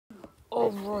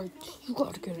Alright, you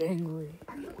gotta get angry.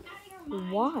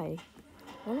 Why?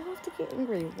 Why do I have to get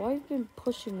angry? Why have you been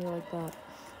pushing me like that?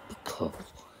 Because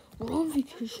we're on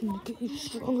vacation to get you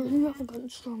stronger and you haven't gotten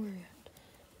stronger yet.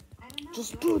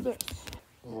 Just do this.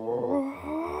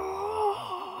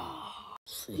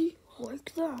 See?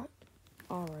 Like that.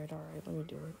 Alright, let me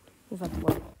do it. We've had to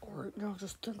wait. Alright, now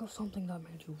just think of something that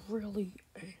made you really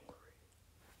angry.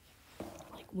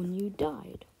 Like when you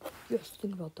died. Yes,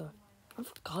 think about that. I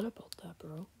forgot about that,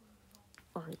 bro.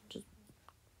 Alright, just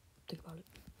think about it.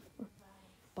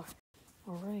 Bye.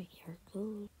 Alright, here it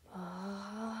goes.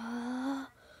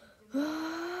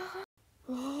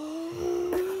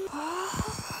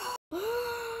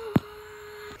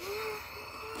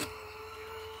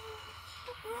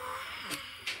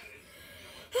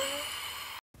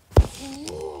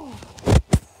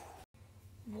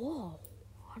 Whoa,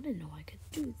 I didn't know I could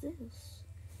do this.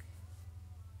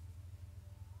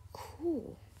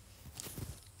 Cool.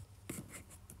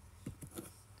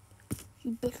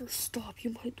 You better stop,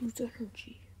 you might lose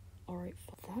energy. Alright,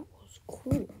 that was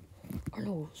cool. I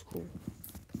know it was cool.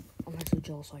 I'm actually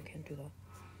jealous I can't do that.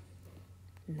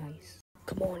 Nice.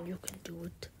 Come on, you can do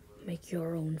it. Make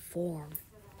your own form.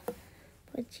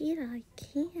 But Vegeta, I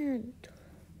can't.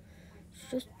 It's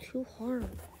just too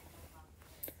hard.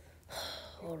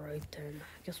 Alright then,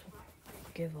 I guess we'll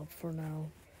give up for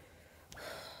now.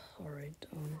 Alright,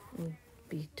 I'll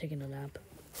be taking a nap.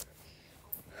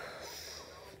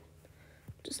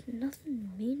 Just nothing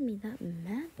made me that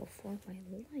mad before in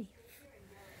my life.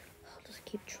 I'll just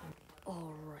keep trying.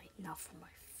 Alright, now for my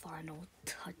final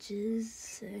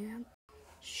touches. And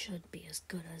should be as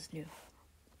good as new.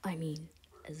 I mean,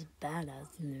 as bad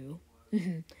as new.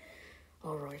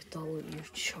 Alright, I'll let you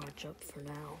charge up for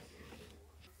now.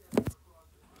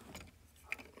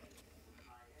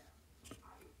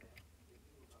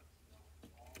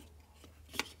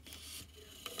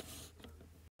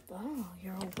 Oh,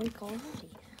 you're awake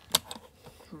already.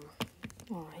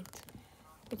 Alright,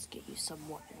 let's get you some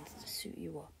weapons to suit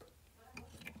you up.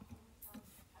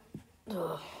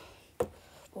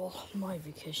 Well, my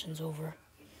vacation's over.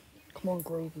 Come on,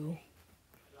 Grogu.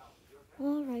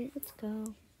 Alright, let's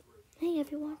go. Hey,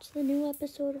 have you watched the new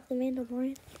episode of The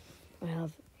Mandalorian? I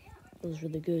have. It was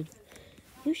really good.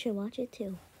 You should watch it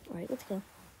too. Alright, let's go.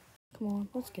 Come on,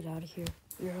 let's get out of here.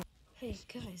 Yeah. Hey,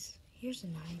 guys, here's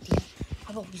an idea.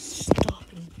 How about we stop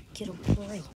and get a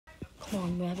break? Come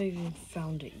on, we haven't even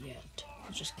found it yet.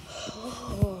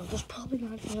 There's probably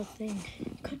not even a thing.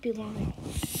 Could be lying.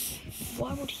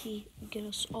 Why would he get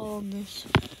us all on this?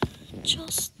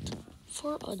 Just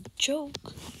for a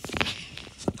joke?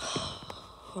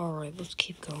 Alright, let's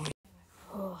keep going.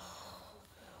 Well,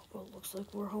 it looks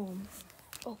like we're home.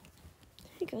 Oh,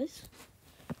 hey guys.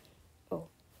 Oh,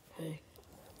 hey.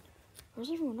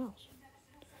 Where's everyone else?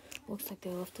 Looks like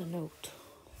they left a note.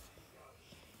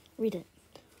 Read it.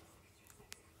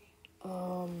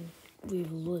 We've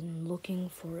been looking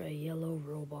for a yellow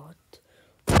robot.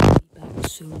 We'll be back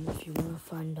soon. If you want to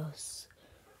find us,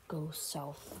 go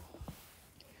south.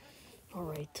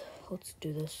 Alright, let's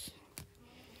do this.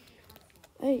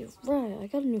 Hey, right, I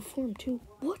got a new form too.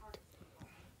 What?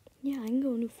 Yeah, I can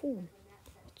go a new form.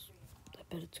 I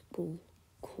bet it's cool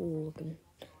looking.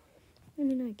 I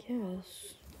mean, I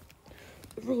guess.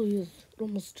 It really is. It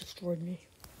almost destroyed me.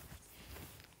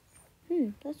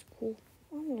 That's cool.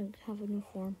 I want to have a new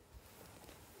form.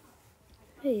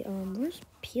 Hey, where's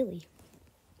Peely?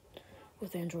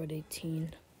 With Android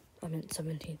 18. I meant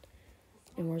 17.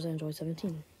 And where's Android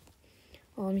 17?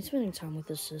 He's spending time with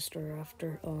his sister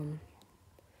after,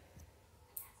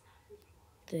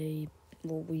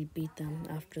 we beat them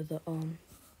after the,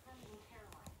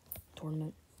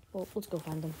 tournament. Well, let's go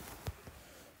find them.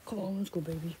 Come on, let's go,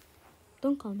 baby.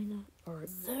 Don't call me that. Alright,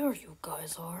 there you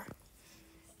guys are.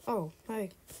 Oh,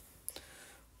 hey.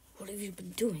 What have you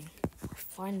been doing? We're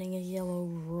finding a yellow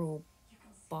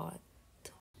robot.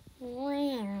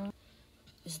 Where?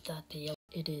 Is that the yellow?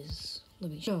 It is.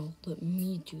 Let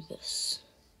me do this.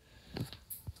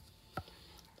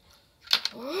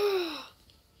 Oh,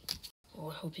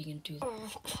 I hope you can do that.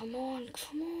 Oh, come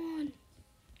on.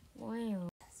 Wow.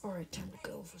 Alright, time to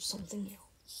go for something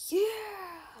else. Yeah!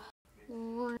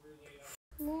 Wow.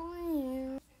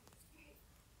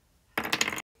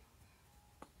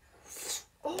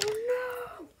 Oh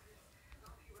no!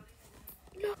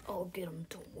 No! I'll get him,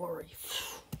 don't worry.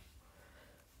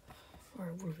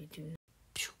 Alright, what do we do now?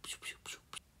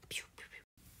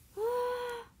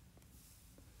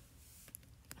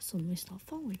 I suddenly stopped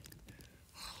falling.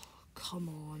 Come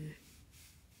on.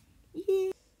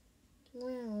 Yeah.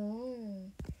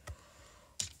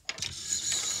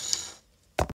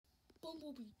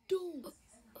 Bumblebee, don't!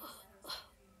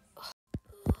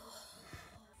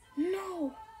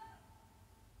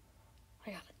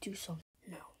 do something.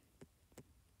 No.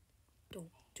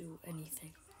 Don't do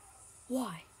anything.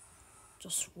 Why?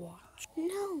 Just watch.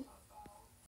 No.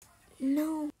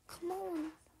 No. Come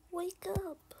on. Wake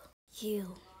up. You're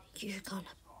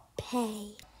gonna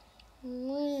pay.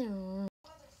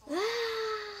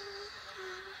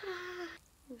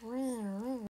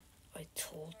 I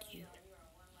told you.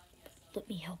 Let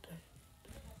me help him.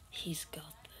 He's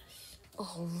got this.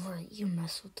 Alright, you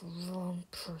mess with the wrong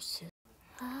person.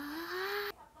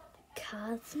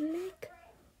 Cosmic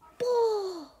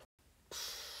Ball!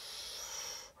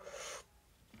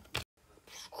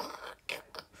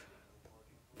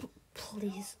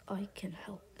 Please, I can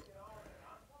help.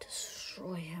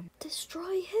 Destroy him.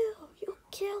 Destroy who? You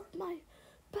killed my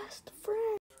best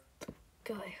friend. The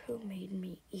guy who made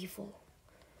me evil.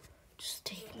 Just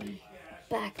take me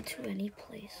back to any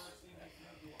place.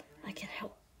 I can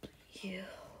help you.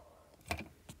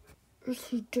 Is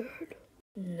he dead?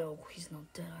 No, he's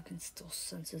not dead. I can still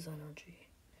sense his energy.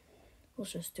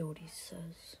 Let's just do what he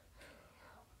says.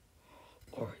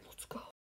 Alright, let's go.